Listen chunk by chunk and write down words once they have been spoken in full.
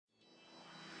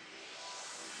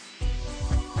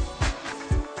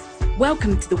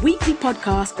Welcome to the weekly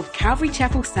podcast of Calvary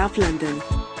Chapel, South London,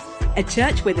 a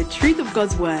church where the truth of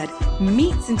God's Word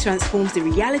meets and transforms the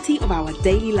reality of our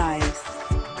daily lives.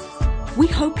 We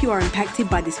hope you are impacted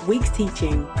by this week's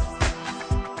teaching.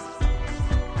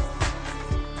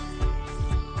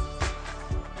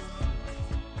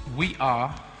 We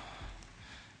are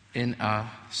in a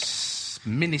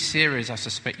mini-series, I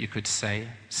suspect you could say,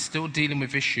 still dealing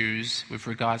with issues with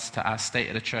regards to our State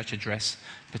of the Church address,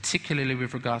 particularly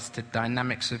with regards to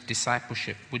dynamics of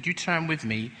discipleship. Would you turn with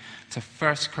me to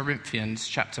 1 Corinthians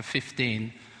chapter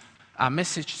 15? Our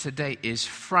message today is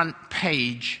front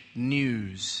page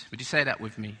news. Would you say that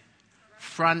with me?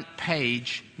 Front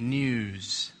page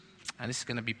news. And this is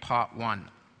going to be part 1.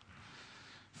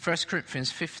 1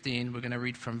 Corinthians 15, we're going to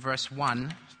read from verse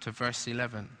 1 to verse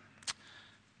 11.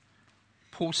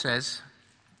 Paul says,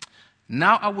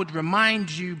 "Now I would remind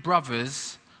you,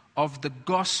 brothers, of the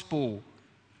gospel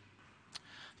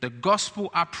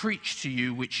I preached to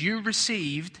you, which you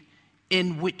received,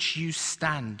 in which you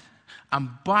stand,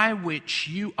 and by which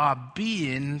you are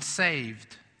being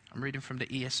saved." I'm reading from the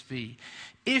ESV.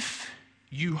 "If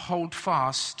you hold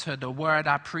fast to the word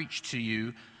I preached to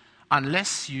you,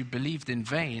 unless you believed in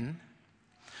vain.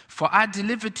 For I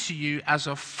delivered to you as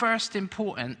of first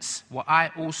importance what I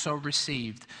also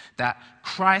received, that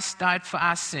Christ died for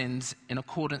our sins in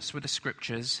accordance with the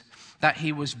Scriptures, that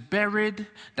he was buried,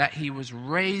 that he was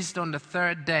raised on the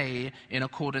third day in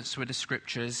accordance with the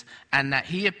Scriptures, and that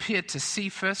he appeared to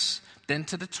Cephas, then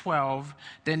to the 12,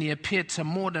 then he appeared to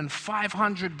more than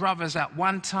 500 brothers at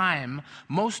one time,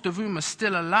 most of whom are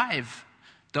still alive,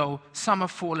 though some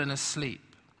have fallen asleep.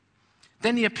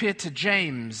 Then he appeared to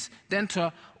James, then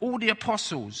to all the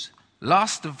apostles.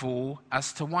 Last of all,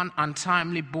 as to one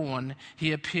untimely born,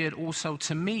 he appeared also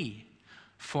to me.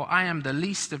 For I am the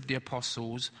least of the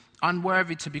apostles,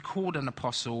 unworthy to be called an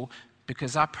apostle,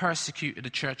 because I persecuted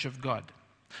the church of God.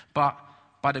 But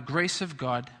by the grace of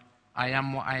God, I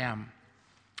am what I am.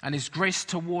 And his grace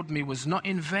toward me was not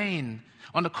in vain.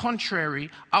 On the contrary,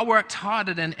 I worked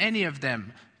harder than any of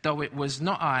them, though it was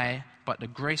not I, but the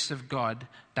grace of God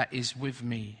that is with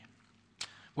me.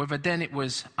 Whether then it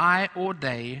was I or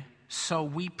they, so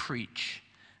we preach,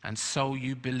 and so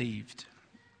you believed."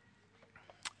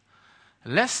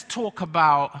 Let's talk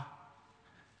about...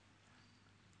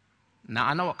 Now,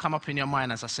 I know what came up in your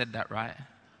mind as I said that, right?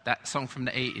 That song from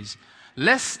the 80s.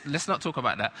 Let's not talk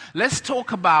about that. Let's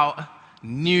talk about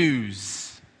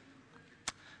news.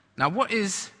 Now, what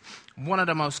is one of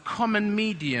the most common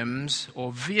mediums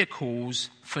or vehicles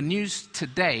for news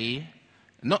today?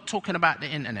 Not talking about the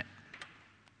internet.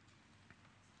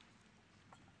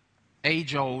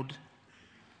 Age-old,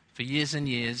 for years and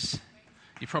years.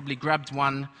 You probably grabbed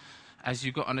one as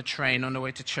you got on a train on the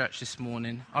way to church this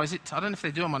morning. Oh, is it? I don't know if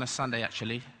they do them on a Sunday,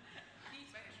 actually.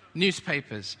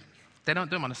 Newspapers. They don't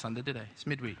do them on a Sunday, do they? It's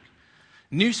midweek.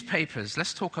 Newspapers.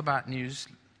 Let's talk about news.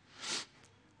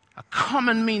 A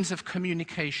common means of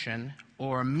communication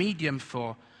or a medium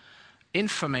for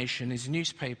information is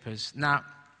newspapers. Now,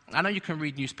 I know you can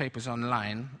read newspapers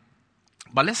online,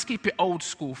 but let's keep it old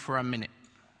school for a minute.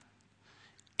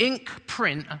 Ink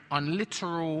print on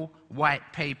literal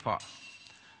white paper.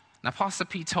 Now, Pastor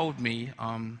P told me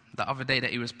the other day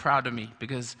that he was proud of me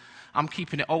because I'm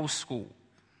keeping it old school.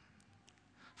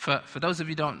 For those of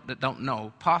you that don't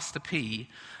know, Pastor P,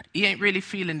 he ain't really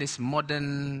feeling this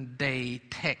modern day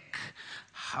tech,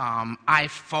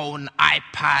 iPhone,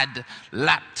 iPad,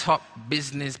 laptop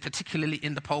business, particularly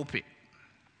in the pulpit.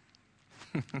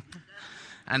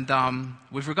 And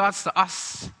with regards to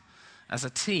us as a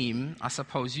team, I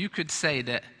suppose you could say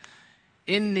that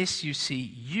in this you see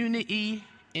unity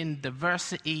in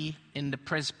diversity in the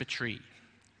presbytery,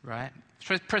 right?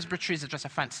 Presbytery is just a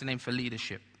fancy name for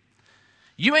leadership.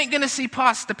 You ain't going to see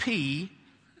Pastor P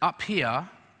up here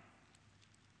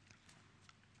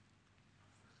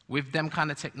with them kind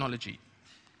of technology.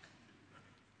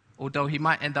 Although he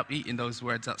might end up eating those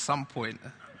words at some point.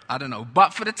 I don't know.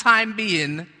 But for the time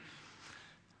being,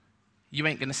 you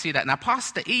ain't going to see that. Now,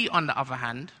 Pastor E, on the other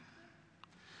hand,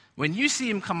 when you see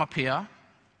him come up here,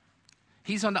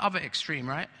 he's on the other extreme,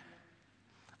 right?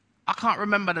 I can't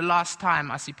remember the last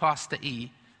time I see Pastor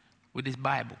E with his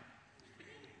Bible.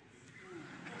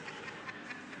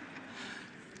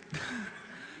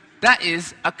 That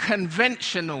is a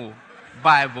conventional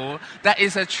Bible. That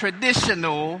is a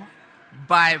traditional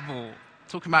Bible.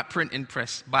 Talking about printing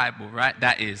press Bible, right?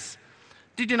 That is.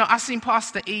 Did you know, I seen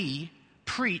Pastor E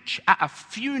preach at a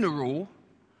funeral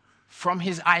from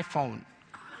his iPhone.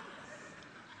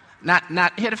 Now,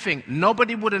 here's the thing.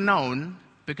 Nobody would have known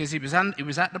because he was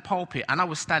at the pulpit, and I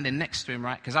was standing next to him,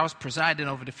 right? Because I was presiding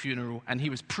over the funeral, and he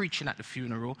was preaching at the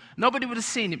funeral. Nobody would have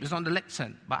seen it. It was on the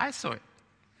lectern, but I saw it.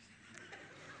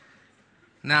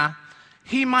 Now,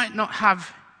 he might not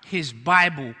have his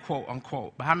Bible, quote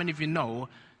unquote, but how many of you know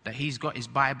that he's got his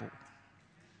Bible?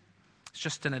 It's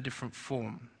just in a different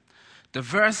form. The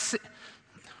verse,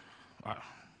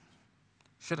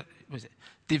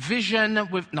 division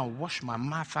with, no, wash my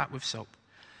mouth out with soap.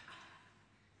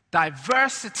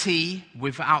 Diversity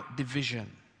without division.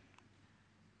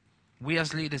 We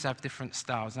as leaders have different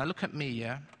styles. Now look at me,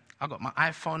 yeah? I got my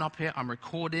iPhone up here. I'm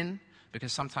recording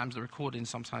because sometimes the recording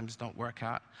sometimes don't work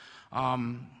out.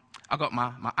 I got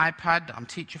my iPad that I'm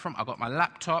teaching from. I got my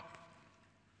laptop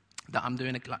that I'm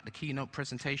doing like the keynote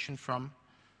presentation from.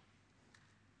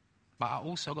 But I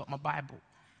also got my Bible.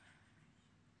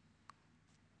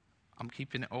 I'm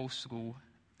keeping it old school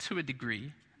to a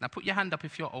degree. Now put your hand up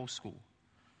if you're old school.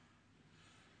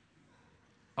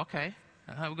 Okay,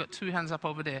 we've got 2 hands up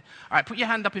over there. All right, put your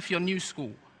hand up if you're new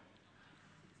school.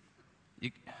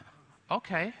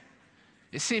 Okay.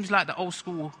 It seems like the old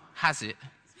school has it,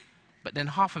 but then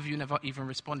half of you never even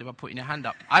responded by putting your hand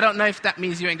up. I don't know if that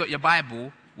means you ain't got your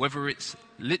Bible, whether it's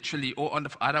literally or on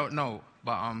the... I don't know,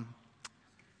 but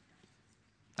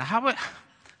now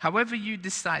however you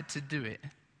decide to do it,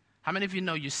 how many of you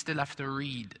know you still have to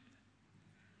read?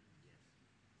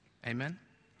 Amen?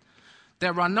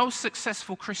 There are no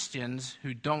successful Christians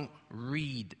who don't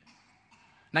read.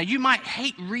 Now, you might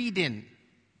hate reading,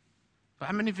 but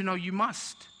how many of you know you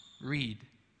must read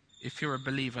if you're a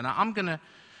believer? Now, I'm going to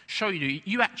show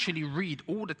you actually read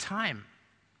all the time.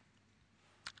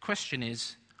 Question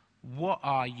is, what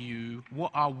are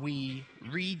we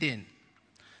reading?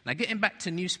 Now, getting back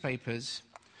to newspapers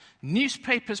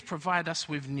provide us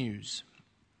with news.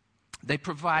 They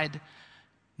provide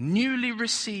newly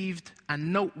received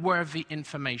and noteworthy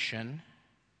information.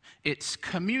 It's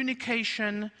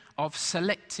communication of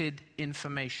selected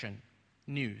information,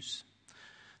 news.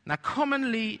 Now,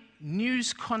 commonly,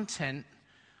 news content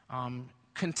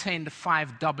contain the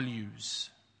 5 W's.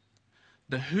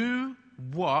 The who,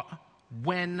 what,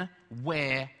 when,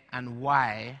 where, and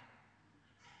why,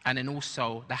 and then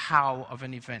also the how of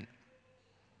an event.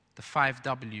 The 5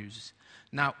 W's.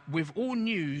 Now, with all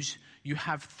news, you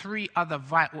have 3 other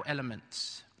vital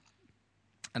elements.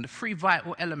 And the 3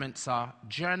 vital elements are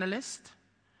journalist,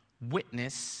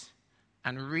 witness,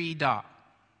 and reader.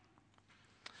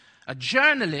 A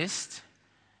journalist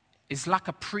is like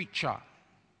a preacher.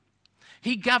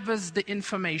 He gathers the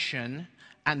information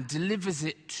and delivers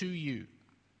it to you.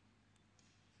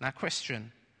 Now,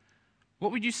 question.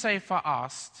 What would you say if I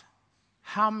asked,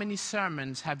 how many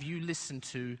sermons have you listened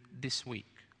to this week?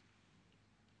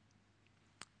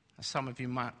 Some of you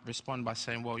might respond by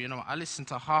saying, well, you know, I listened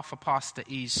to half a Pastor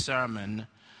E's sermon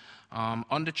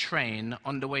on the train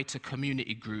on the way to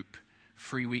community group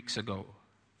 3 weeks ago.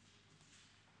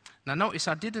 Now notice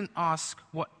I didn't ask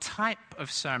what type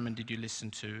of sermon did you listen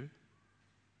to.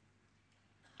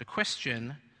 The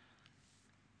question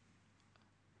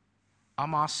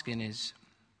I'm asking is,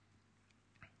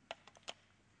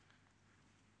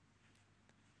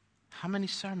 how many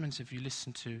sermons have you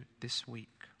listened to this week?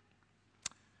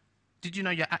 Did you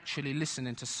know you're actually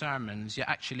listening to sermons? You're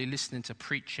actually listening to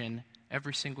preaching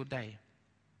every single day.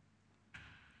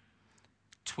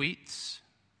 Tweets.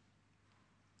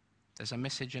 There's a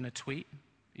message in a tweet,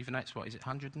 even though it's,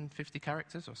 150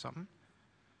 characters or something?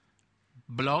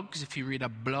 Blogs, if you read a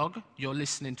blog, you're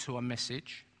listening to a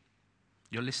message.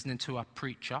 You're listening to a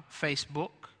preacher. Facebook.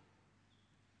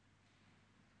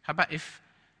 How about if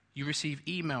you receive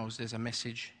emails, there's a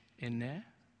message in there?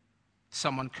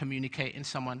 Someone communicating,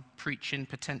 someone preaching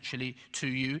potentially to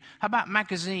you. How about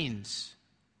magazines?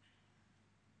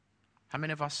 How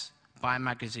many of us buy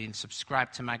magazines,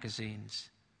 subscribe to magazines?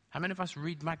 How many of us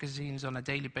read magazines on a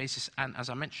daily basis? And as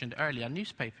I mentioned earlier,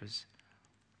 newspapers.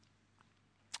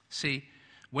 See,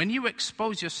 when you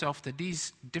expose yourself to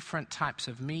these different types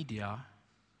of media,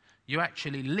 you're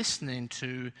actually listening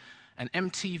to an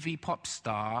MTV pop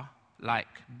star like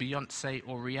Beyonce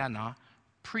or Rihanna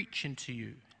preaching to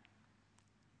you.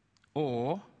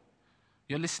 Or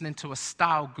you're listening to a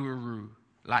style guru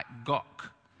like Gok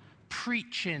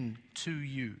preaching to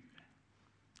you.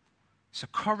 It's a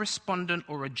correspondent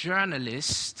or a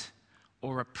journalist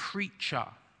or a preacher.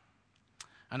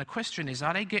 And the question is,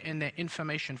 are they getting their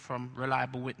information from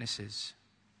reliable witnesses?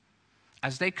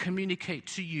 As they communicate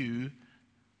to you,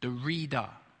 the reader.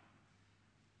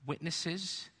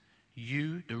 Witnesses,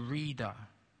 you, the reader.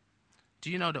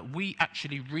 Do you know that we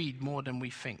actually read more than we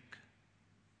think?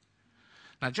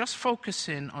 Now, just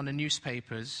focusing on the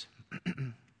newspapers,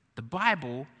 the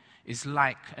Bible is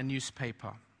like a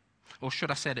newspaper. Or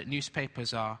should I say that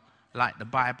newspapers are like the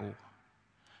Bible?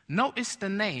 Notice the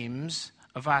names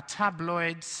of our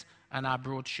tabloids and our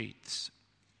broadsheets.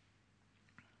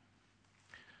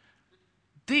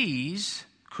 These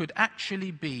could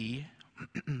actually be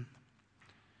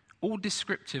all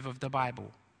descriptive of the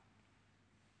Bible.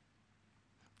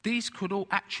 These could all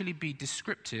actually be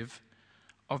descriptive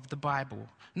of the Bible.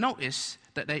 Notice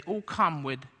that they all come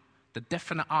with the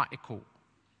definite article.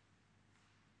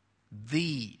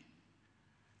 The.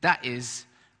 That is,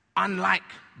 unlike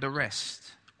the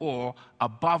rest, or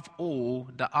above all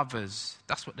the others.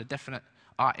 That's what the definite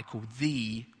article,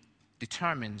 the,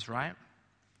 determines, right?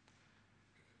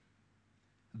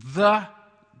 The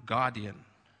Guardian,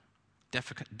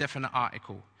 definite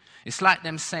article. It's like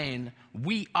them saying,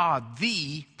 we are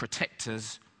the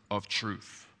protectors of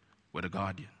truth. We're the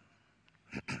Guardian.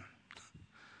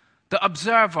 The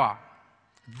Observer,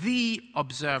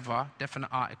 definite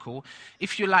article.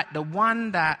 If you like, the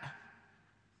one that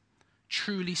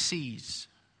truly sees.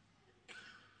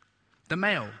 The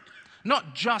Mail,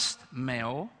 not just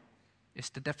Mail, it's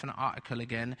the definite article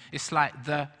again. It's like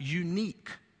the unique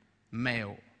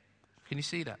Mail. Can you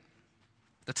see that?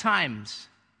 The Times.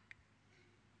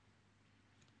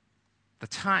 The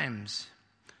Times.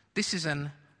 This is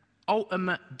an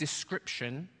ultimate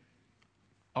description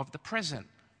of the present.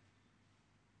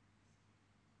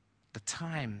 The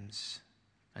times,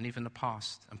 and even the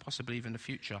past, and possibly even the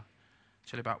future.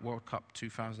 Tell you about World Cup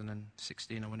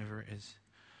 2016 or whenever it is.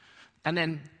 And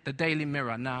then the Daily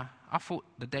Mirror. Now, I thought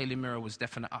the Daily Mirror was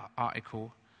definite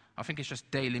article. I think it's just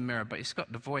Daily Mirror, but it's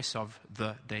got the voice of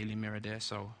the Daily Mirror there,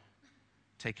 so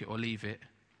take it or leave it.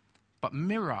 But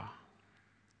Mirror,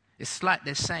 it's like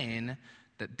they're saying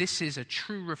that this is a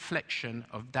true reflection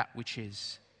of that which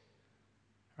is.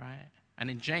 Right? And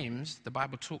in James, the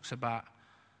Bible talks about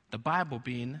the Bible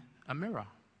being a mirror.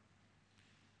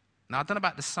 Now, I don't know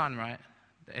about the sun, right?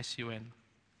 The S-U-N.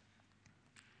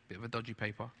 Bit of a dodgy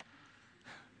paper.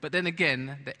 But then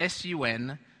again, the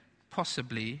S-U-N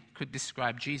possibly could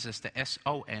describe Jesus, the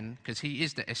S-O-N, because he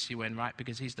is the S-U-N, right?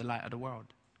 Because he's the light of the world.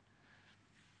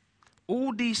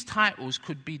 All these titles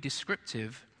could be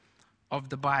descriptive of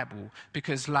the Bible,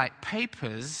 because like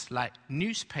papers, like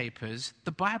newspapers,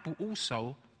 the Bible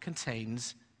also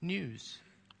contains news.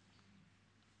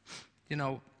 You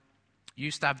know, you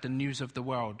used to have the news of the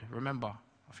world, remember?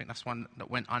 I think that's one that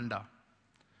went under.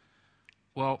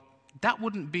 Well, that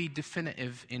wouldn't be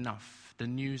definitive enough, the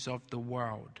news of the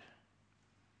world.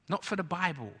 Not for the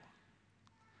Bible.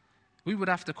 We would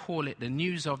have to call it the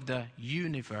news of the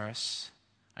universe,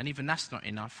 and even that's not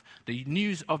enough. The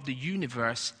news of the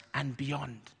universe and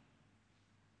beyond.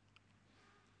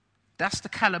 That's the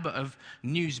caliber of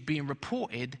news being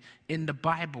reported in the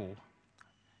Bible.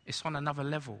 It's on another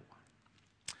level.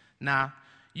 Now,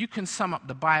 you can sum up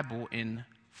the Bible in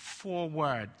 4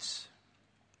 words,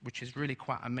 which is really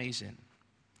quite amazing.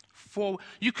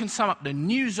 You can sum up the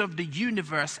news of the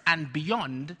universe and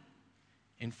beyond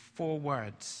in 4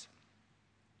 words.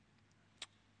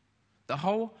 The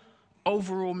whole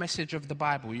overall message of the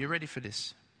Bible, you ready for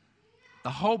this?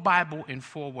 The whole Bible in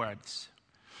 4 words.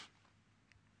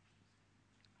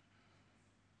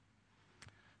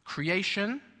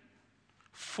 Creation,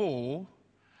 fall,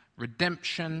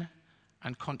 redemption,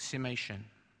 and consummation.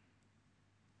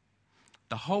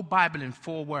 The whole Bible in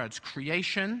 4 words.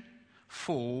 Creation,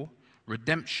 fall,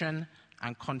 redemption,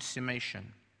 and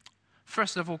consummation.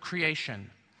 First of all, creation.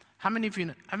 How many of you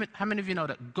know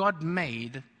that God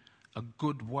made a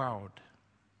good world?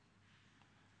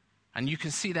 And you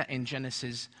can see that in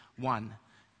Genesis 1.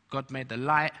 God made the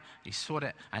light, he saw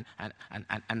that,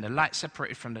 and the light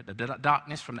separated from the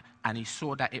darkness, and he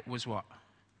saw that it was what?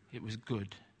 It was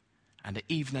good. And the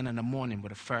evening and the morning were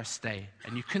the first day.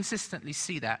 And you consistently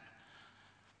see that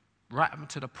right up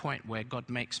to the point where God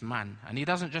makes man. And he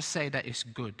doesn't just say that it's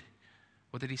good.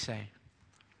 What did he say?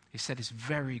 He said it's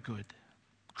very good.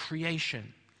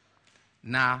 Creation.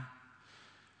 Now,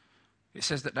 it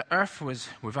says that the earth was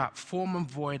without form and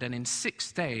void, and in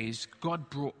 6 days, God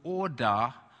brought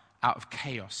order out of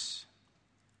chaos.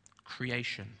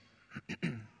 Creation.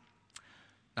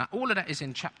 Now, all of that is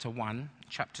in chapter 1,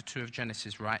 chapter 2 of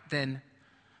Genesis, right? Then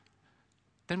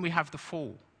we have the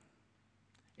fall.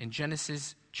 In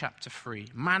Genesis chapter 3,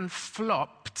 man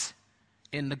flopped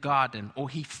in the garden, or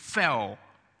he fell.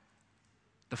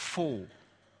 The fall.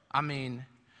 I mean,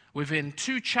 within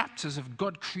 2 chapters of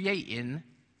God creating,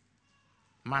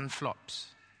 man flops.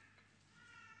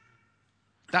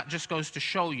 That just goes to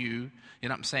show you, you know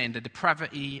what I'm saying, the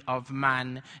depravity of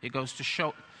man. It goes to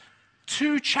show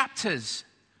 2 chapters,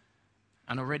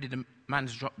 and already the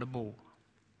man's dropped the ball.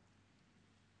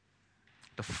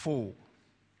 the fall.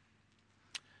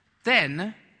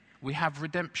 Then we have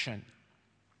redemption.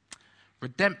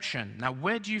 Redemption. Now,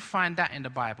 where do you find that in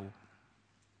the Bible?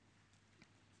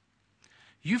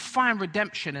 You find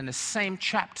redemption in the same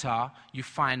chapter you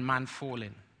find man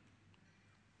falling.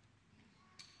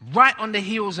 Right on the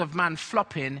heels of man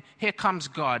flopping, here comes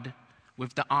God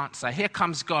with the answer. Here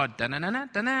comes God, da-na-na-na,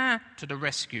 da-na, to the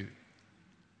rescue.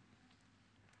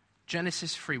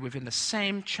 Genesis 3, within the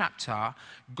same chapter,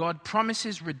 God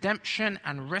promises redemption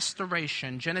and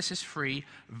restoration. Genesis 3,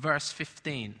 verse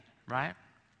 15, right?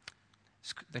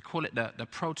 They call it the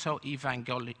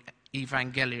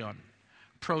proto-evangelion.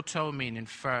 Proto meaning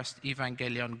first,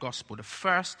 evangelion, gospel. The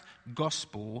first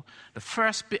gospel, the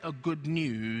first bit of good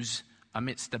news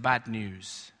amidst the bad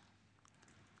news.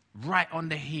 Right on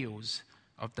the heels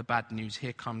of the bad news,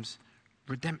 here comes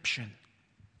redemption.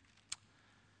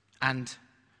 And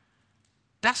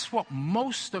that's what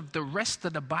most of the rest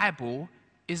of the Bible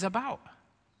is about.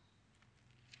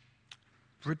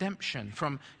 Redemption.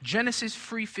 From Genesis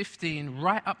 3:15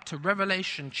 right up to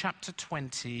Revelation chapter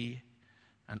 20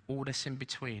 and all that's in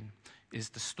between is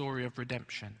the story of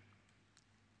redemption.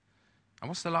 And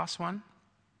what's the last one?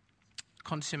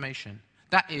 Consummation.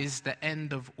 That is the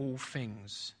end of all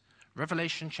things.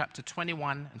 Revelation chapter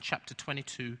 21 and chapter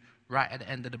 22, right at the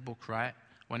end of the book, right?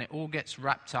 When it all gets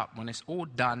wrapped up, when it's all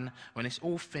done, when it's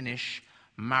all finished,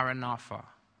 Maranatha.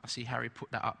 I see Harry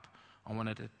put that up on one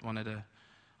of the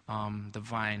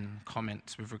divine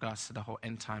comments with regards to the whole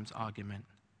end times argument.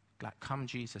 Like, come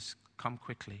Jesus, come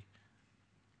quickly.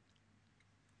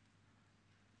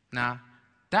 Now,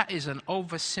 that is an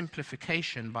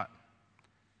oversimplification, but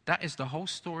that is the whole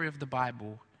story of the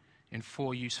Bible in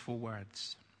 4 useful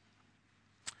words.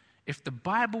 If the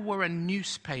Bible were a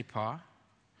newspaper,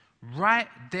 right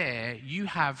there you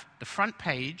have the front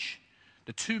page,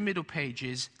 the 2 middle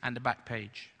pages, and the back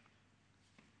page.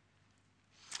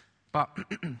 But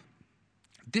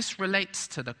this relates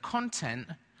to the content,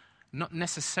 not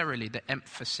necessarily the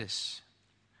emphasis.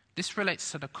 This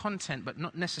relates to the content, but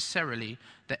not necessarily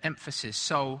the emphasis.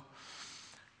 So,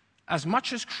 as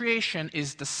much as creation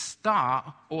is the start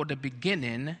or the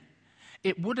beginning,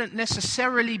 it wouldn't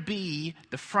necessarily be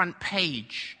the front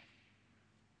page.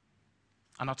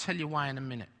 And I'll tell you why in a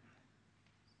minute.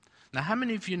 Now, how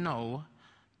many of you know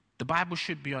the Bible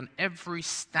should be on every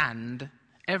stand,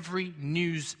 every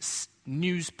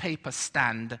newspaper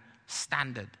stand,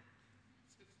 standard?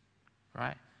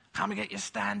 Right? Come and get your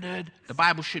standard. The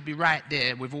Bible should be right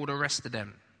there with all the rest of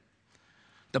them.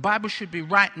 The Bible should be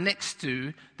right next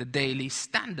to the Daily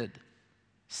Standard.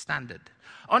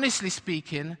 Honestly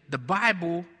speaking, the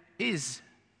Bible is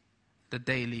the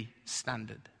Daily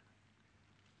Standard.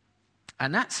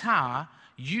 And that's how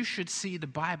you should see the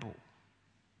Bible.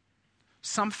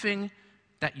 Something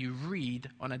that you read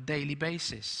on a daily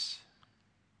basis.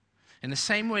 In the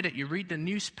same way that you read the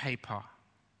newspaper.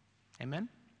 Amen?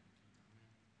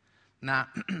 Now,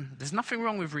 there's nothing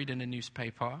wrong with reading a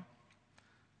newspaper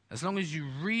as long as you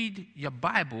read your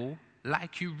Bible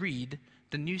like you read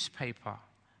the newspaper,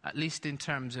 at least in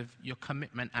terms of your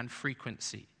commitment and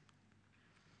frequency.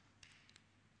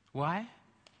 Why?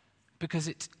 Because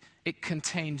it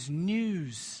contains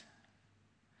news.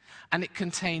 And it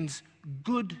contains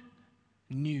good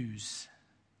news.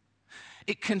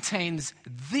 It contains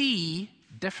the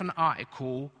definite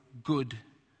article, good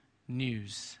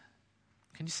news.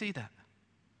 Can you see that?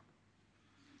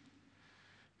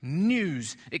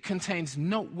 News. It contains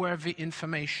noteworthy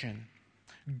information.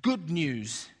 Good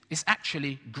news is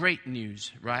actually great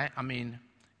news, right? I mean,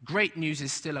 great news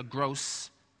is still a gross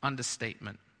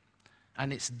understatement.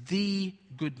 And it's the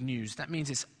good news. That means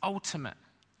it's ultimate.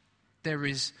 There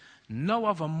is no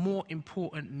other more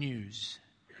important news.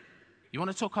 You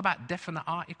want to talk about definite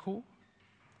article?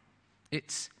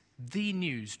 It's the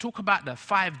news. Talk about the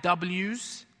 5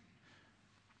 W's.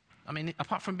 I mean,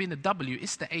 apart from being the W,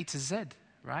 it's the A to Z,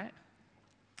 right?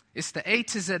 It's the A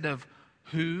to Z of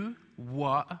who,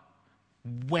 what,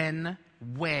 when,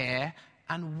 where,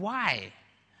 and why,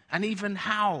 and even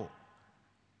how.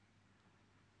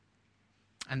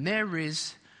 And there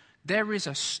is a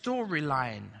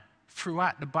storyline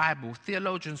throughout the Bible.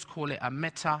 Theologians call it a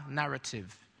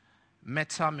meta-narrative.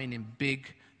 Meta meaning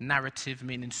big, narrative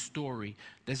meaning story.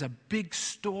 There's a big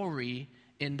story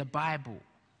in the Bible.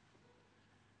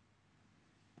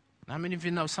 How many of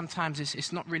you know sometimes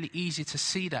it's not really easy to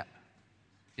see that?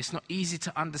 It's not easy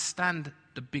to understand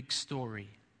the big story.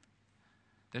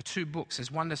 There are 2 books.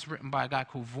 There's one that's written by a guy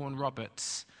called Vaughan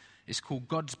Roberts. It's called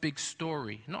God's Big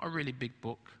Story. Not a really big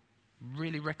book.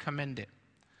 Really recommend it.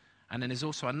 And then there's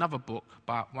also another book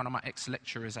by one of my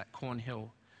ex-lecturers at Cornhill.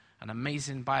 an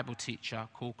amazing Bible teacher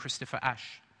called Christopher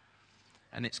Ash.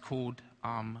 And it's called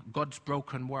God's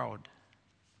Broken World.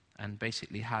 And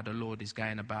basically how the Lord is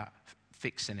going about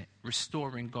fixing it,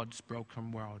 restoring God's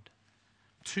broken world.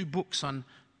 2 books on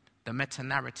the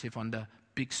meta-narrative, on the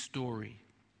big story.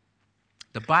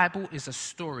 The Bible is a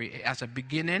story. It has a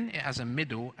beginning, it has a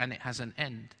middle, and it has an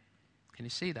end. Can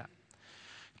you see that?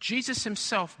 Jesus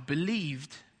himself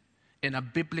believed in a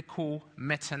biblical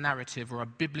meta-narrative or a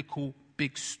biblical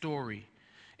big story.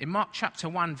 In Mark chapter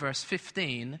 1, verse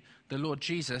 15, the Lord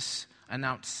Jesus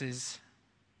announces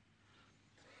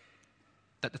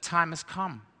that the time has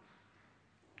come.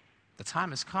 The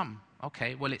time has come.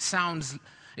 Okay, well, it sounds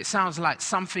like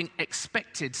something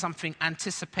expected, something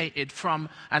anticipated from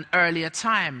an earlier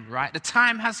time, right? The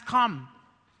time has come,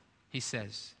 he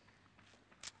says.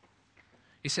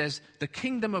 He says, the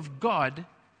kingdom of God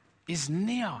is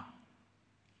near.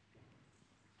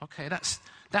 Okay,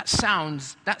 that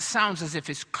sounds as if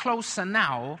it's closer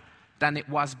now than it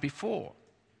was before.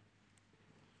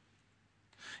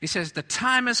 He says, the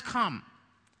time has come.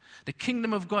 The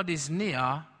kingdom of God is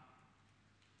near.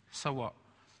 So what?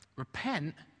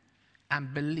 Repent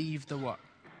and believe the what?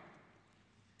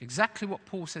 Exactly what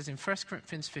Paul says in 1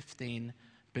 Corinthians 15.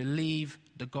 Believe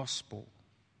the gospel.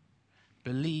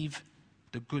 Believe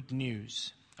the good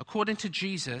news. According to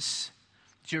Jesus,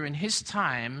 during his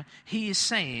time, he is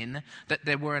saying that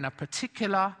they were in a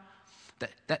particular,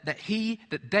 that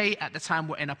they at the time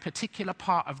were in a particular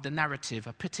part of the narrative,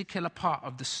 a particular part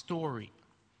of the story.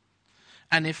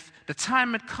 And if the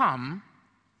time had come,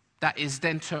 that is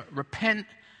then to repent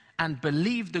and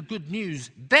believe the good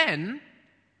news, then,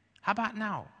 how about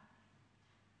now?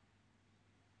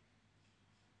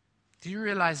 Do you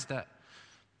realize that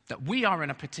we are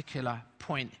in a particular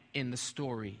point in the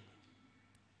story?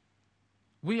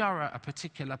 We are at a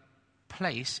particular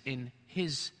place in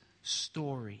his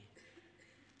story.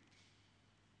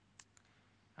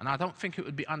 And I don't think it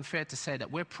would be unfair to say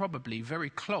that we're probably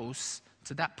very close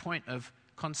to that point of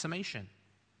consummation.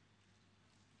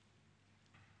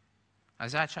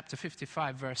 Isaiah chapter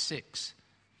 55, verse 6.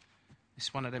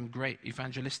 It's one of them great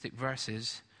evangelistic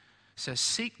verses. Says,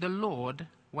 seek the Lord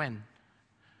when?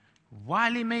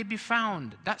 While he may be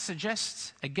found. That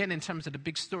suggests, again in terms of the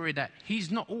big story, that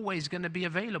he's not always going to be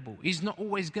available. He's not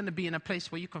always going to be in a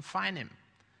place where you can find him.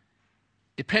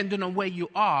 Depending on where you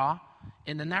are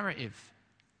in the narrative.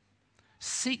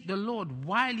 Seek the Lord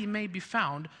while he may be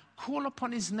found. Call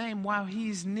upon his name while he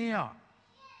is near.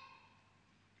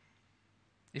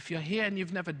 If you're here and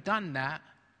you've never done that,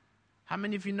 how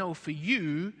many of you know for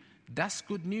you, that's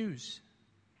good news?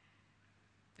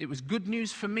 It was good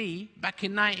news for me back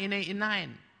in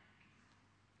 1989.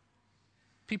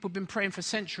 People have been praying for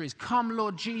centuries. Come,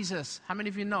 Lord Jesus. How many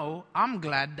of you know I'm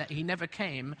glad that he never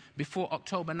came before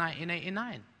October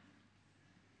 1989?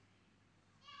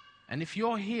 And if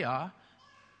you're here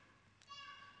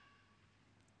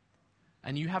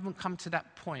and you haven't come to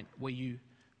that point where you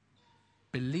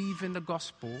believe in the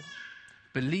gospel,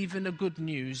 believe in the good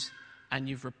news, and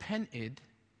you've repented,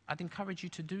 I'd encourage you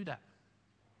to do that.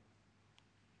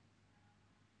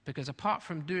 Because apart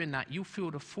from doing that, you'll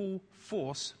feel the full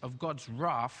force of God's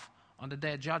wrath on the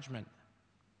day of judgment.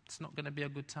 It's not going to be a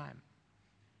good time.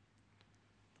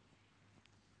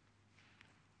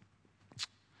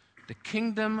 The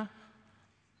kingdom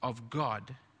of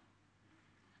God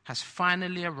has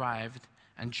finally arrived,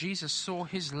 and Jesus saw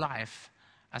his life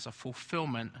as a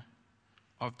fulfillment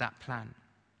of that plan.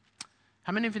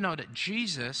 How many of you know that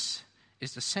Jesus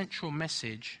is the central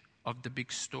message of the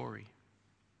big story?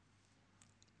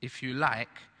 If you like,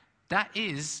 that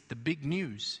is the big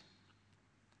news.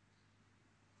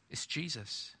 It's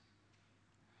Jesus.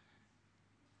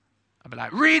 I'll be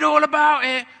like, read all about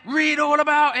it, read all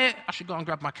about it. I should go and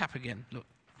grab my cap again. Look.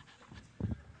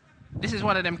 This is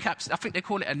one of them caps. I think they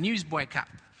call it a newsboy cap.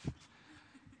 And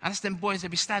that's them boys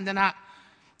that be standing out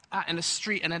in the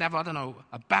street and they'd have, I don't know,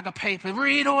 a bag of paper.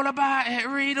 Read all about it,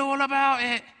 read all about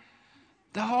it.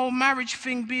 The whole marriage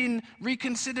thing being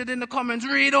reconsidered in the Commons.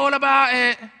 Read all about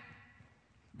it.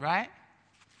 Right?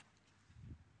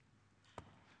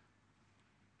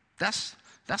 That's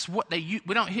what we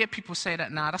don't hear people say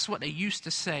that now. That's what they used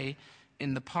to say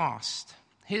in the past.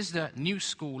 Here's the new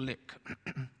school lick.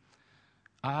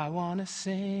 I want to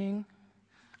sing.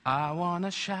 I want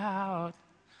to shout.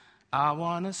 I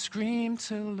want to scream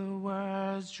till the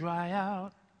words dry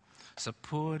out. So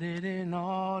put it in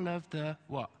all of the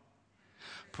what?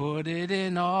 Put it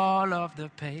in all of the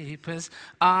papers.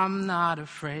 I'm not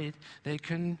afraid. They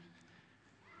can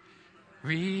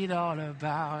read all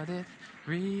about it.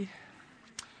 Read.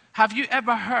 Have you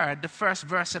ever heard the first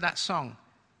verse of that song?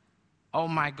 Oh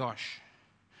my gosh.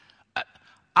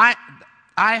 I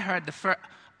heard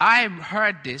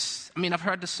this. I mean, I've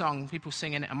heard the song, people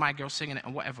singing it, and my girl singing it,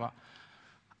 and whatever.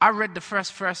 I read the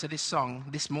first verse of this song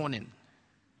this morning.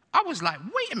 I was like,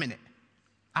 wait a minute.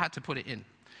 I had to put it in.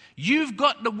 You've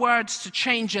got the words to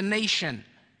change a nation,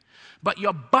 but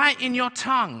you're biting your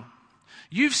tongue.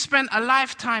 You've spent a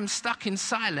lifetime stuck in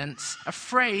silence,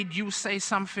 afraid you'll say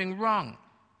something wrong.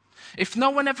 If no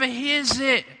one ever hears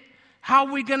it, how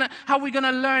are we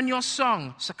gonna learn your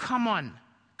song? So come on.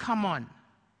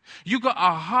 You got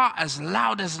a heart as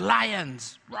loud as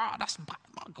lions. Rah, that's,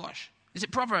 my gosh. Is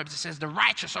it Proverbs? It says the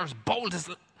righteous are as bold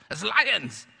as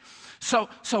lions. So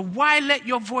why let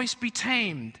your voice be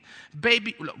tamed?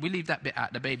 Baby, look, we leave that bit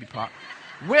out, the baby part.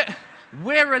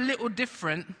 We're a little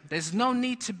different. There's no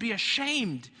need to be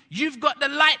ashamed. You've got the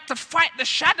light to fight the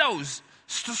shadows.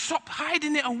 So stop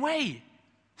hiding it away.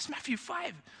 It's Matthew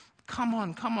 5. Come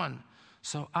on.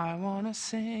 So I want to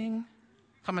sing.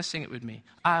 Come and sing it with me.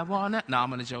 I want to. No,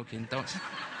 I'm only joking. Don't.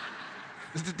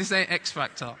 This ain't X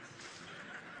Factor.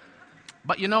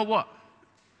 But you know what?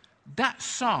 That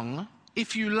song,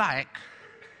 if you like,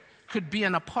 could be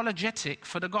an apologetic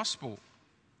for the gospel.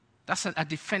 That's a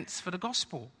defense for the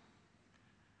gospel.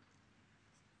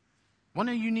 One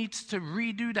of you needs to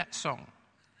redo that song.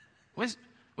 Where's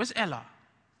Ella?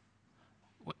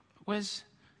 Where's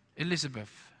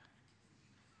Elizabeth?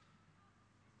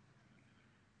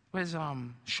 Where's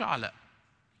Charlotte?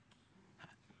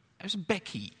 Where's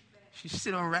Becky? She's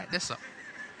still on right there.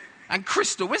 And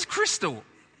Crystal. Where's Crystal?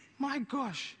 My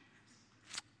gosh.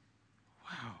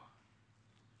 Wow.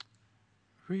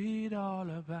 Read all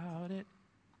about it.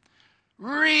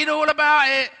 Read all about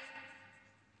it.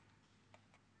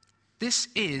 This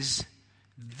is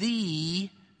the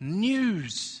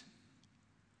news.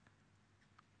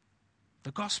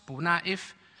 The gospel. Now,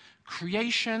 if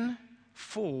creation,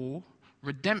 fall,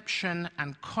 redemption,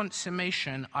 and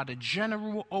consummation are the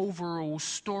general overall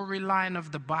storyline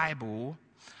of the Bible,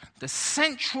 the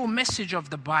central message of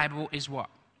the Bible is what?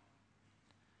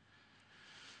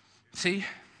 See?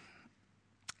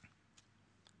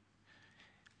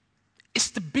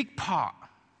 It's the big part,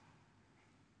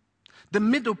 the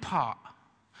middle part,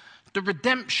 the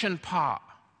redemption part.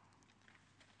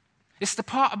 It's the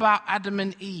part about Adam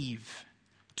and Eve,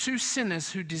 two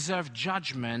sinners who deserve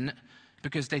judgment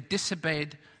because they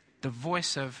disobeyed the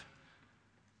voice of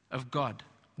God.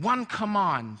 One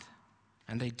command,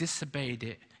 and they disobeyed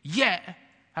it. Yet,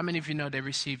 how many of you know they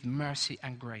received mercy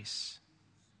and grace?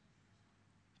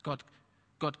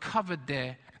 God covered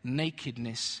their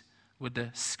nakedness with the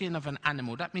skin of an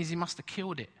animal. That means he must have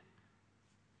killed it.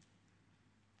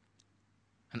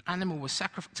 An animal was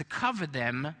sacrificed to cover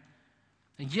them.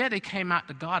 And yeah, they came out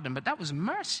the garden, but that was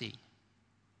mercy.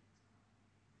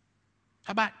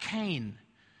 How about Cain,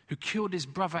 who killed his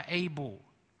brother Abel?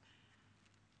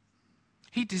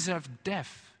 He deserved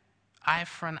death, eye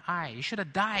for an eye. He should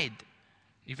have died,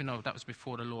 even though that was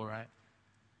before the law, right?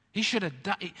 He should have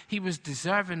died. He was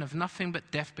deserving of nothing but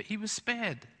death, but he was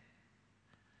spared.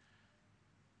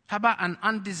 How about an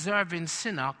undeserving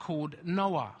sinner called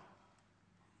Noah,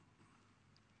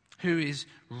 who is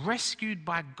rescued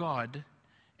by God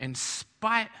in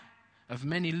spite of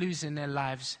many losing their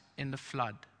lives in the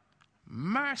flood?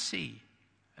 Mercy,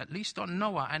 at least on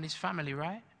Noah and his family,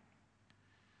 right?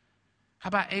 How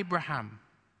about Abraham?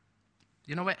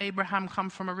 You know where Abraham come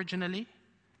from originally?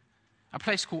 A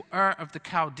place called Ur of the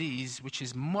Chaldees, which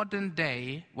is modern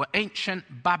day,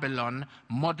 ancient Babylon,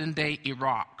 modern day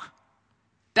Iraq.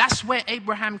 That's where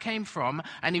Abraham came from,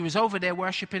 and he was over there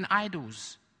worshiping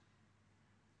idols.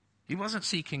 He wasn't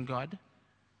seeking God.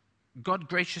 God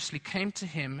graciously came to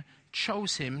him,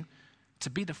 chose him to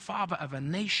be the father of a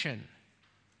nation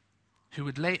who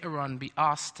would later on be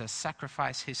asked to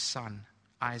sacrifice his son,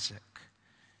 Isaac.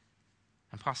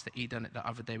 And Pastor E done it the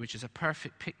other day, which is a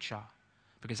perfect picture,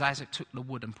 because Isaac took the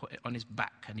wood and put it on his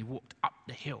back, and he walked up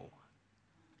the hill,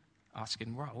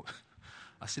 asking, wow,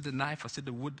 I see the knife, I see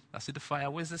the wood, I see the fire,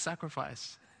 where's the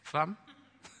sacrifice? Fam,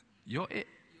 you're it.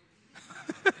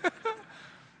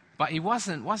 But he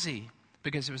wasn't, was he?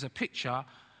 Because it was a picture,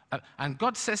 and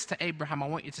God says to Abraham, I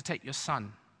want you to take your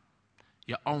son,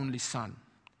 your only son.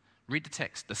 Read the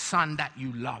text, the son that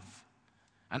you love.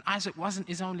 And Isaac wasn't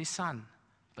his only son,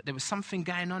 but there was something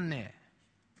going on there.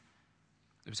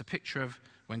 There was a picture of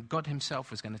when God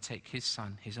himself was going to take his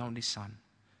son, his only son,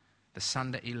 the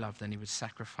son that he loved, and he would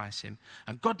sacrifice him.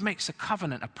 And God makes a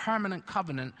covenant, a permanent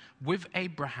covenant with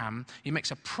Abraham. He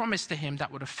makes a promise to him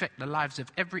that would affect the lives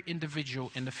of every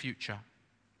individual in the future.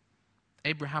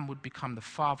 Abraham would become the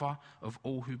father of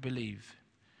all who believe.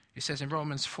 It says in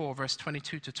Romans 4, verse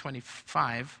 22 to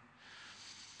 25,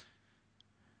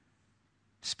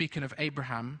 speaking of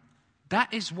Abraham,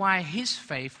 that is why his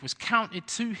faith was counted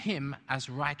to him as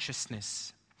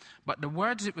righteousness. But the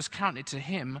words it was counted to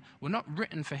him were not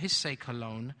written for his sake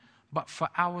alone, but for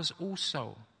ours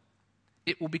also.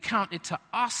 It will be counted to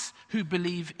us who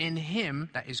believe in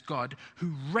him, that is God,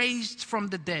 who raised from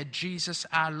the dead Jesus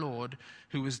our Lord,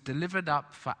 who was delivered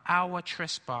up for our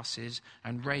trespasses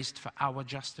and raised for our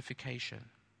justification.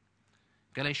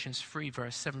 Galatians 3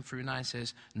 verse 7 through 9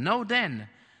 says, "Know then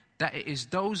that it is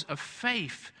those of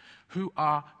faith who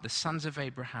are the sons of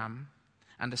Abraham,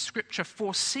 and the scripture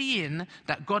foreseeing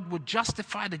that God would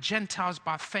justify the Gentiles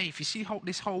by faith." You see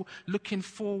this whole looking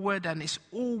forward, and it's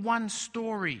all one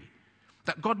story.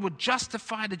 That God would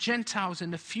justify the Gentiles in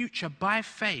the future by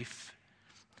faith.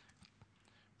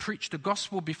 Preach the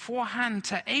gospel beforehand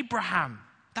to Abraham.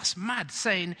 That's mad,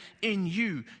 saying, "In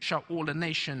you shall all the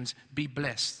nations be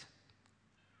blessed."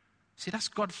 See, that's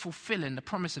God fulfilling the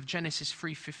promise of Genesis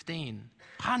 3:15,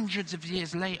 hundreds of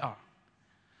years later.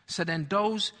 So then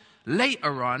those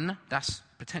later on, that's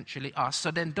potentially us,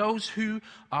 so then those who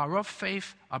are of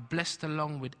faith are blessed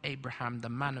along with Abraham, the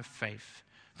man of faith.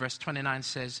 Verse 29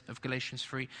 says of Galatians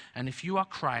 3, "And if you are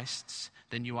Christ's,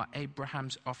 then you are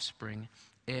Abraham's offspring,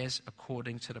 heirs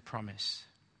according to the promise."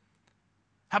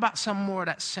 How about some more of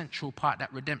that central part,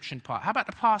 that redemption part? How about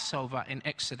the Passover in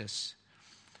Exodus,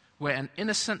 where an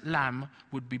innocent lamb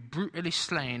would be brutally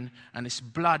slain and its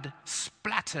blood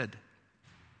splattered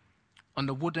on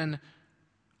the wooden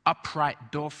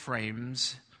upright door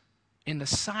frames in the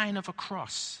sign of a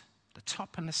cross, the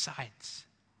top and the sides.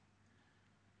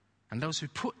 And those who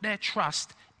put their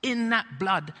trust in that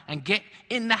blood and get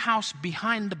in the house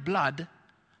behind the blood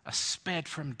are spared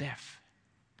from death.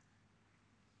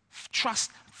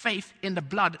 Trust, faith in the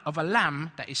blood of a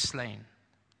lamb that is slain.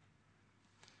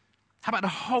 How about the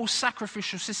whole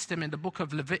sacrificial system in the book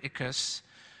of Leviticus,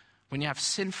 when you have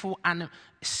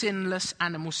sinless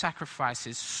animal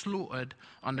sacrifices slaughtered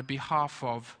on the behalf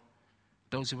of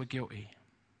those who are guilty?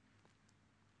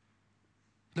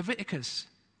 Leviticus,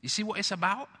 you see what it's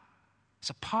about? It's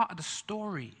a part of the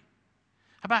story.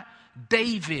 How about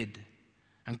David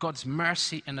and God's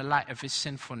mercy in the light of his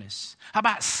sinfulness? How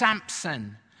about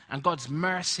Samson and God's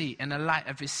mercy in the light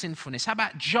of his sinfulness? How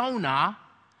about Jonah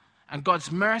and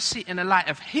God's mercy in the light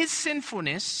of his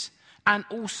sinfulness and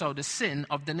also the sin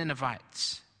of the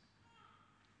Ninevites?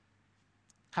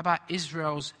 How about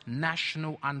Israel's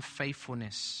national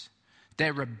unfaithfulness,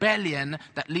 their rebellion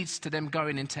that leads to them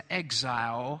going into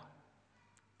exile?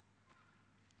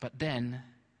 But then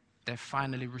they're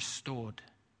finally restored.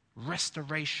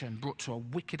 Restoration brought to a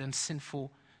wicked and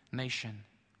sinful nation.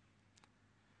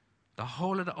 The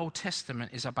whole of the Old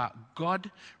Testament is about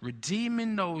God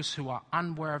redeeming those who are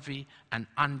unworthy and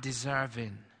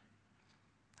undeserving.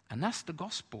 And that's the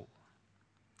gospel.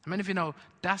 How many of you know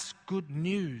that's good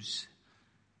news?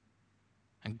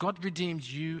 And God redeemed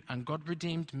you and God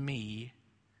redeemed me,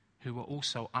 who were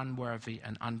also unworthy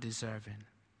and undeserving.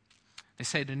 They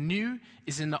say the new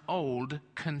is in the old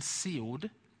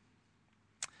concealed,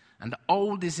 and the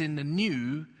old is in the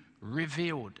new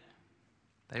revealed.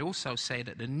 They also say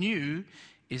that the new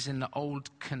is in the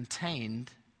old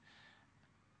contained,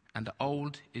 and the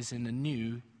old is in the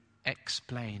new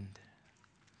explained.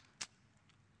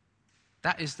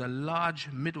 That is the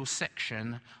large middle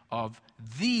section of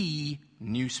the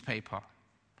newspaper,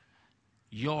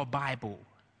 your Bible.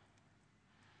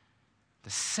 The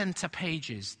center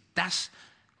pages, that's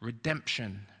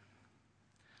redemption.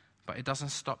 But it doesn't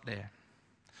stop there.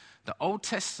 The Old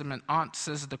Testament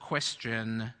answers the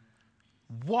question,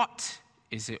 what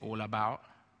is it all about?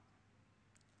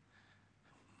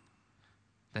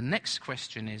 The next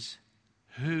question is,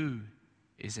 who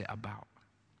is it about?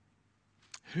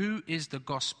 Who is the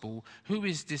gospel? Who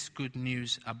is this good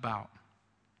news about?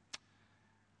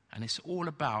 And it's all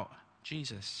about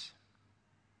Jesus.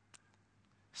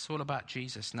 It's all about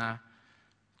Jesus. Now,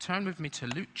 turn with me to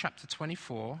Luke chapter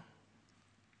 24,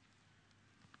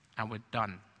 and we're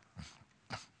done.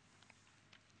 I'm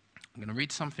going to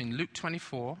read something, Luke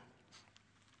 24.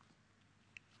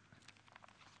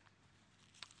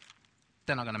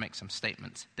 Then I'm going to make some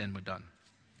statements, then we're done.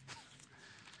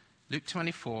 Luke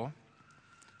 24,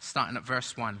 starting at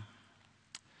verse 1.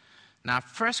 Now,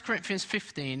 1 Corinthians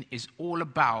 15 is all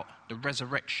about the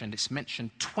resurrection. It's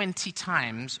mentioned 20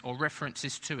 times or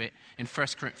references to it in 1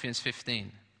 Corinthians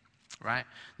 15, right?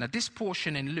 Now, this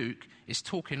portion in Luke is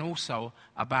talking also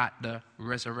about the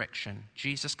resurrection,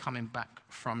 Jesus coming back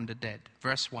from the dead.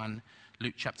 Verse 1,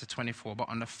 Luke chapter 24. But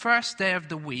on the first day of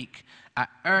the week, at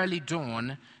early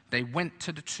dawn, they went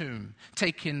to the tomb,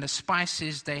 taking the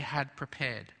spices they had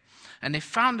prepared. And they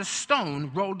found a stone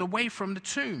rolled away from the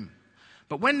tomb.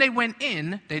 But when they went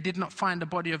in, they did not find the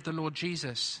body of the Lord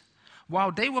Jesus.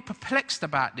 While they were perplexed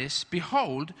about this,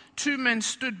 behold, 2 men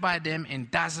stood by them in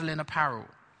dazzling apparel.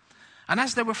 And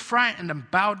as they were frightened and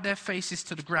bowed their faces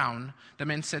to the ground, the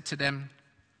men said to them,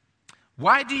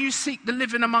 "Why do you seek the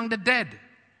living among the dead?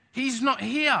 He's not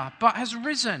here, but has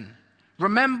risen.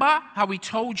 Remember how he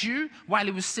told you while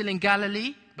he was still in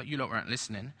Galilee," but you lot weren't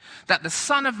listening, "that the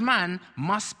Son of Man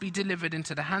must be delivered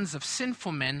into the hands of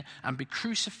sinful men and be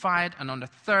crucified and on the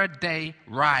 3rd day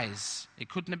rise." It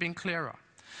couldn't have been clearer.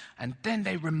 And then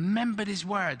they remembered his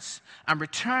words, and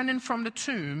returning from the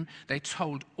tomb, they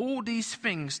told all these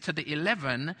things to the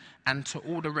 11 and to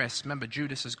all the rest. Remember,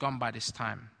 Judas has gone by this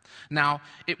time. Now,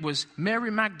 it was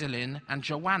Mary Magdalene and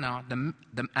Joanna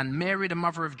and Mary, the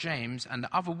mother of James, and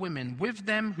the other women with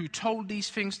them who told these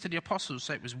things to the apostles.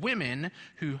 So it was women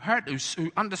who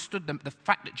understood the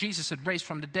fact that Jesus had raised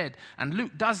from the dead. And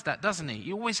Luke does that, doesn't he?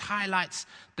 He always highlights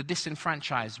the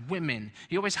disenfranchised, women.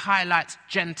 He always highlights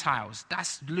Gentiles.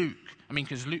 That's Luke. I mean,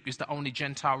 because Luke is the only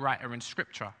Gentile writer in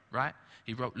Scripture, right?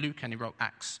 He wrote Luke and he wrote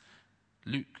Acts.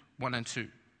 Luke 1 and 2.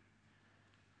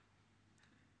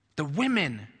 The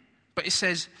women. But it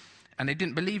says, and they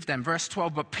didn't believe them, verse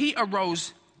 12, but Peter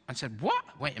rose and said,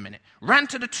 "What? Wait a minute." Ran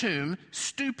to the tomb,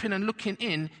 stooping and looking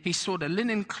in, he saw the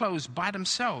linen clothes by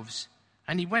themselves.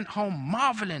 And he went home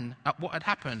marveling at what had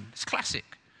happened. It's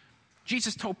classic.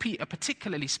 Jesus told Peter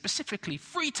particularly, specifically,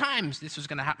 3 times this was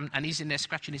going to happen, and he's in there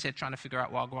scratching his head trying to figure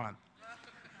out what going on.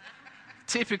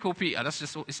 Typical Peter. That's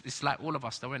just, it's like all of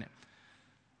us though, isn't it?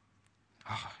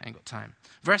 Oh, I ain't got time.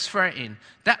 Verse 13.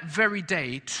 That very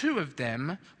day, 2 of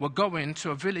them were going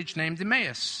to a village named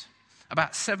Emmaus,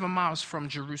 about 7 miles from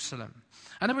Jerusalem.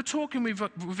 And they were talking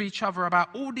with each other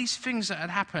about all these things that had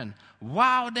happened.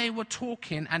 While they were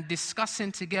talking and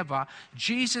discussing together,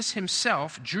 Jesus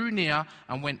himself drew near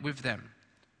and went with them.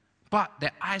 But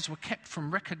their eyes were kept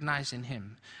from recognizing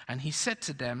him. And he said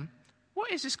to them,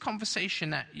 "What is this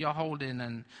conversation that you're holding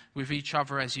and with each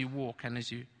other as you walk and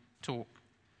as you talk?"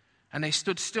 And they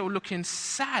stood still looking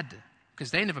sad,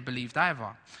 because they never believed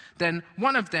either. Then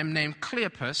one of them, named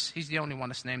Cleopas, he's the only one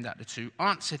that's named out of the 2,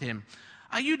 answered him,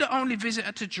 "Are you the only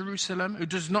visitor to Jerusalem who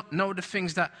does not know the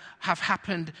things that have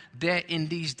happened there in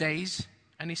these days?"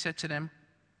 And he said to them,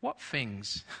 "What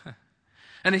things?"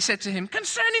 And they said to him,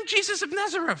 "Concerning Jesus of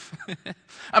Nazareth,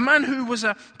 a man who was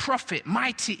a prophet,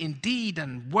 mighty in deed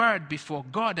and word before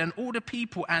God and all the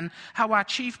people, and how our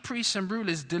chief priests and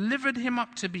rulers delivered him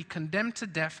up to be condemned to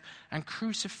death and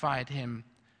crucified him.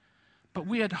 But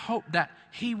we had hoped that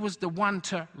he was the one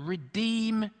to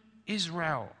redeem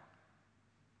Israel."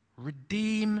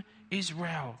 Redeem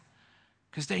Israel.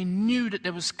 Because they knew that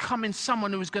there was coming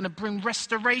someone who was going to bring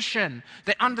restoration.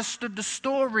 They understood the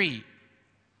story.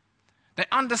 They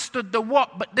understood the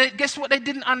what, but guess what they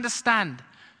didn't understand?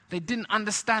 They didn't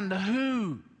understand the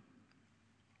who.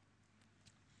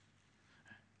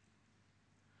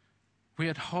 We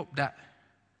had hoped that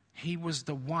he was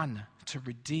the one to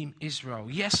redeem Israel.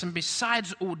 Yes, and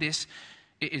besides all this,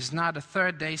 it is now the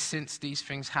 3rd day since these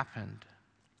things happened.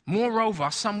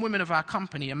 Moreover, some women of our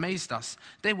company amazed us.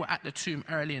 They were at the tomb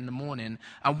early in the morning,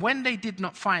 and when they did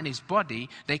not find his body,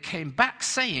 they came back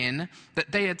saying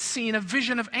that they had seen a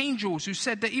vision of angels who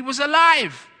said that he was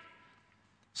alive.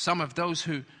 Some of those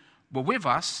who were with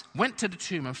us went to the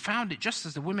tomb and found it just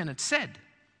as the women had said.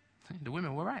 The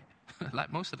women were right,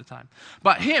 like most of the time.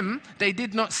 But him they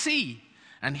did not see.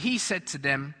 And he said to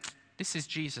them, "This is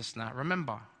Jesus now.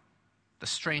 Remember, the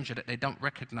stranger that they don't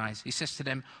recognize." He says to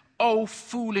them, "O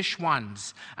foolish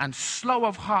ones, and slow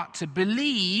of heart to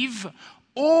believe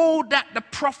all that the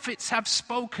prophets have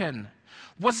spoken.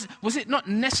 Was it not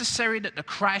necessary that the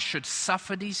Christ should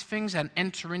suffer these things and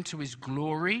enter into his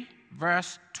glory?"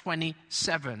 Verse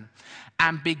 27.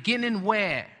 And beginning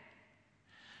where?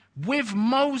 With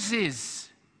Moses.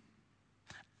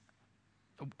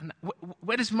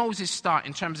 Where does Moses start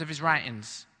in terms of his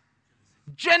writings?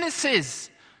 Genesis.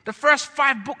 The first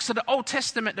 5 books of the Old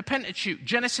Testament, the Pentateuch,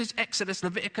 Genesis, Exodus,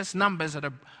 Leviticus, Numbers are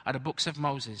the books of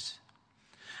Moses.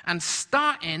 And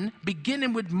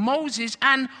beginning with Moses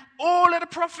and all of the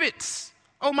prophets.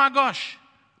 Oh my gosh.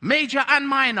 Major and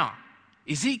minor.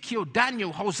 Ezekiel,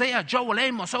 Daniel, Hosea, Joel,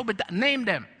 Amos, Obadiah, name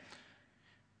them.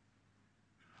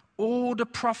 All the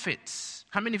prophets.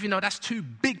 How many of you know that's 2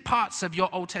 big parts of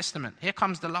your Old Testament? Here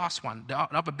comes the last one, the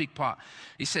other big part.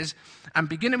 He says, and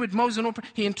beginning with Moses and all,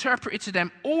 he interpreted to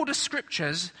them all the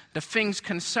scriptures, the things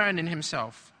concerning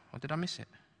himself. Or did I miss it?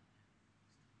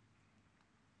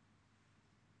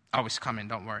 Oh, it's coming,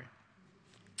 don't worry.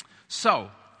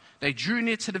 So, they drew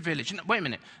near to the village. Wait a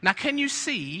minute. Now, can you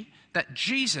see that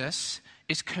Jesus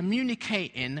is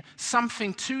communicating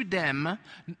something to them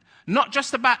Not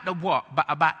just about the what, but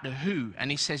about the who.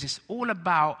 And he says it's all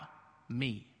about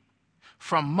me.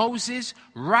 From Moses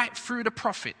right through the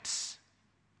prophets.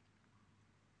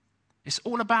 It's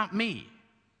all about me.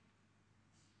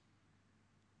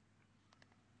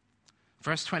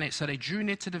 Verse 20, so they drew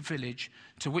near to the village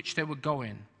to which they were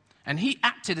going. And he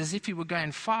acted as if he were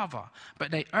going farther. But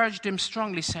they urged him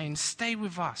strongly, saying, stay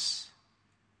with us.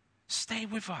 Stay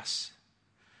with us.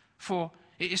 For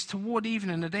it is toward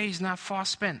evening, and the day is now far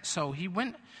spent. So he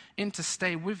went in to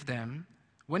stay with them.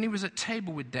 When he was at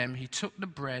table with them, he took the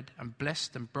bread and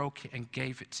blessed and broke it and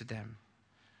gave it to them.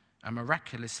 And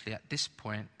miraculously, at this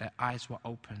point, their eyes were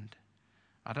opened.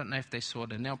 I don't know if they saw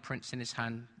the nail prints in his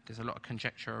hand. There's a lot of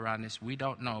conjecture around this. We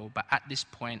don't know. But at this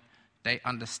point, they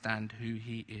understand who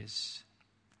he is.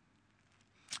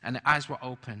 And their eyes were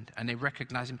opened, and they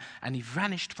recognized him. And he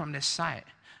vanished from their sight.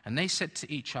 And they said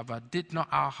to each other, did not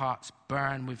our hearts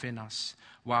burn within us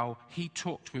while he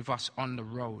talked with us on the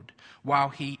road, while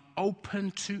he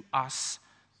opened to us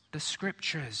the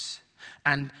scriptures?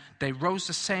 And they rose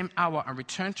the same hour and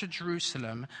returned to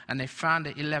Jerusalem, and they found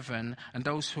the 11 and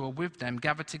those who were with them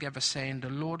gathered together, saying, the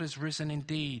Lord has risen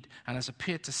indeed and has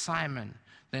appeared to Simon.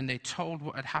 Then they told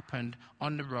what had happened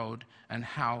on the road and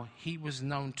how he was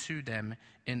known to them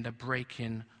in the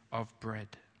breaking of bread.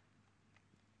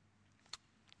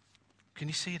 Can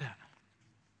you see that?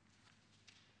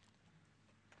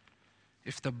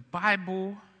 If the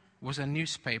Bible was a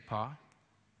newspaper,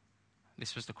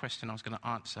 this was the question I was going to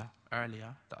answer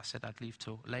earlier that I said I'd leave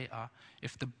till later.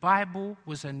 If the Bible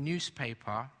was a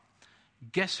newspaper,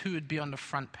 guess who would be on the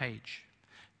front page?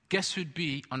 Guess who'd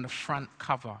be on the front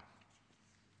cover?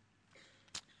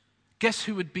 Guess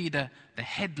who would be the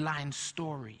headline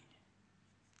story?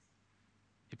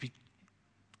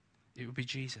 It would be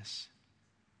Jesus.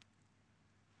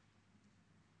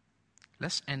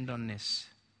 Let's end on this.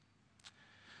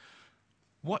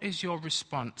 What is your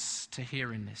response to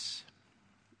hearing this?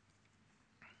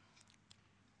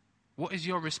 What is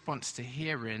your response to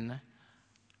hearing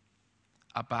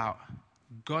about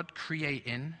God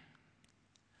creating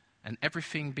and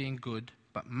everything being good,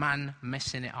 but man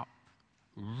messing it up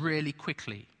really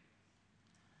quickly?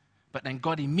 But then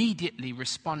God immediately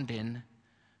responding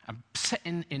and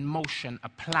setting in motion a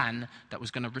plan that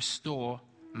was going to restore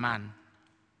man.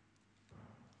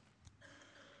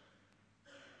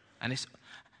 And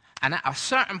at a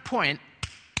certain point,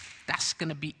 that's going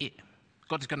to be it.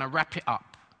 God's going to wrap it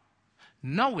up.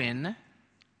 Knowing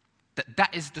that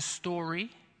that is the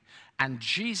story, and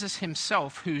Jesus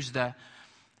himself, who's the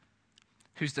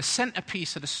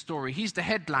centerpiece of the story, he's the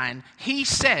headline, he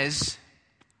says,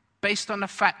 based on the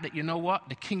fact that, you know what,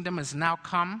 the kingdom has now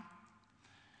come,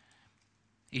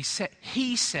 he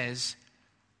says,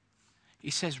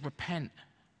 repent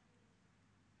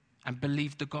and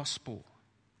believe the gospel.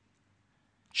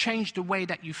 Change the way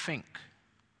that you think.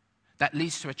 That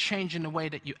leads to a change in the way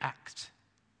that you act.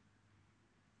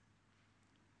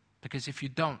 Because if you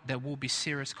don't, there will be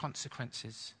serious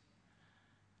consequences.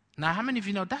 Now, how many of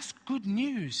you know that's good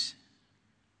news?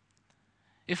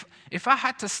 If I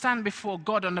had to stand before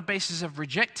God on the basis of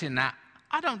rejecting that,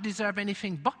 I don't deserve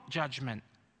anything but judgment.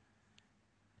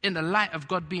 In the light of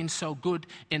God being so good,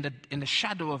 in the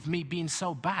shadow of me being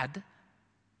so bad,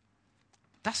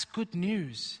 that's good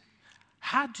news.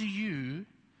 How do you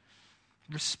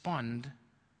respond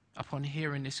upon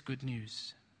hearing this good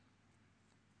news?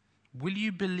 Will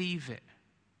you believe it?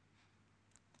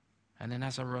 And then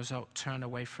as a result, turn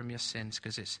away from your sins,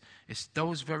 because it's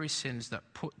those very sins that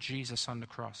put Jesus on the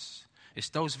cross. It's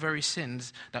those very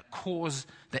sins that cause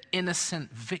the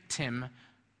innocent victim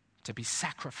to be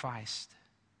sacrificed.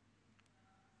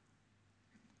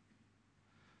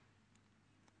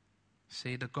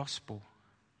 See, the gospel,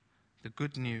 the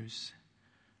good news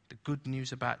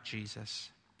about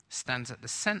Jesus stands at the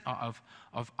center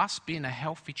of us being a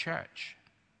healthy church.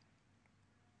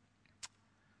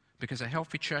 Because a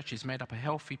healthy church is made up of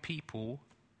healthy people,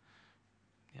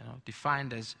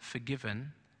 defined as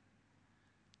forgiven.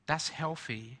 That's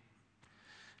healthy.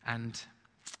 And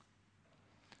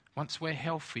once we're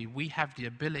healthy, we have the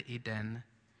ability then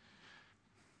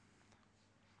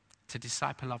to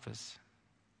disciple others.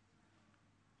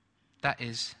 That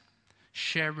is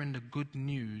sharing the good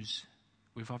news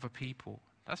with other people.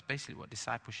 That's basically what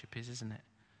discipleship is, isn't it?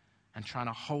 And trying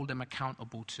to hold them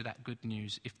accountable to that good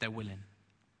news if they're willing.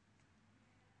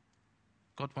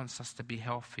 God wants us to be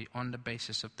healthy on the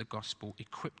basis of the gospel,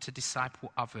 equipped to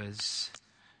disciple others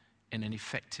in an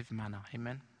effective manner.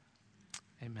 Amen?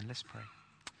 Amen. Let's pray.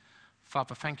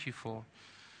 Father, thank you for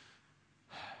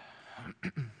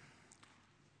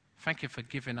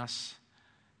giving us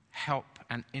help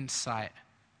and insight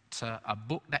to a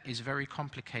book that is very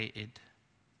complicated.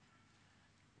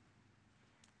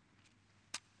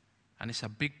 And it's a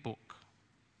big book.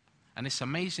 And it's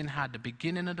amazing how the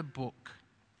beginning of the book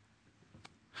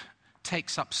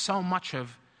takes up so much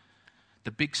of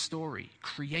the big story,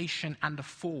 creation and the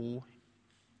fall,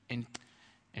 in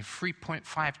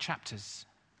 3.5 chapters.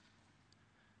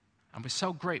 And we're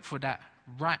so grateful that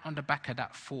right on the back of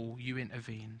that fall, you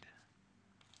intervened.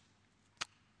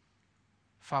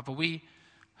 Father, we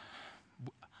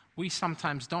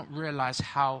sometimes don't realize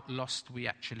how lost we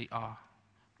actually are.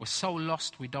 We're so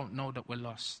lost we don't know that we're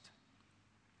lost.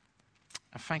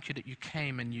 And thank you that you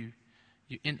came and you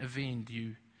intervened.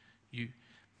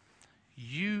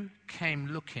 You came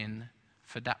looking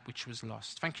for that which was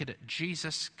lost. Thank you that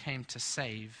Jesus came to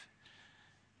save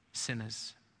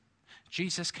sinners.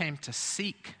 Jesus came to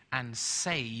seek and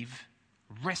save,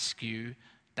 rescue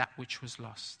that which was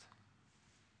lost.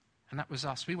 And that was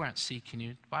us. We weren't seeking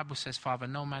you. The Bible says, Father,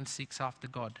 no man seeks after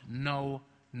God. No,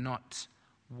 not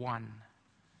one.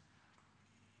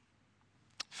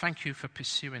 Thank you for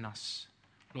pursuing us.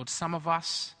 Lord, some of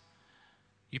us,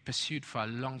 you pursued for a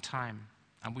long time.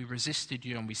 And we resisted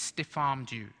you and we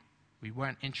stiff-armed you. We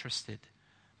weren't interested.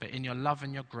 But in your love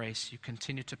and your grace, you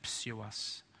continue to pursue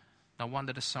us. No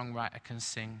wonder the songwriter can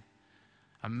sing,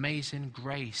 amazing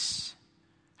grace,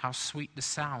 how sweet the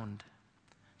sound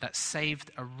that saved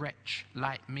a wretch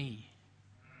like me.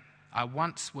 I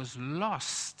once was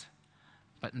lost,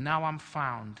 but now I'm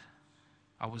found.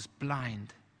 I was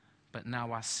blind, but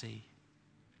now I see.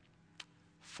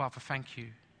 Father, thank you.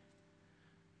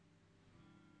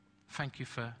 Thank you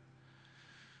for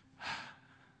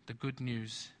the good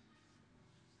news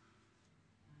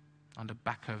on the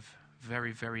back of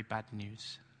very, very bad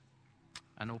news.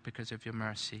 And all because of your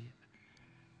mercy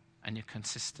and your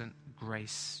consistent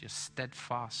grace, your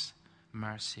steadfast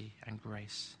mercy and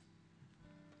grace.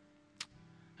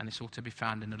 And it's all to be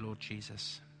found in the Lord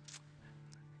Jesus.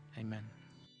 Amen.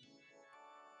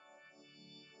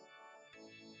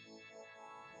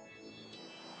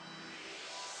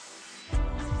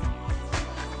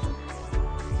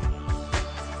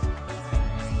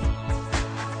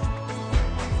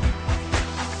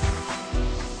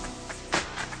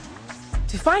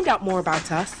 To find out more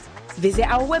about us, visit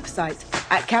our website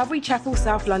at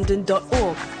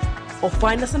calvarychapelsouth.london.org or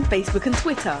find us on Facebook and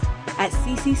Twitter at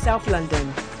CC South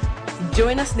London.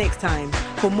 Join us next time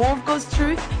for more of God's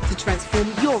truth to transform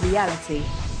your reality.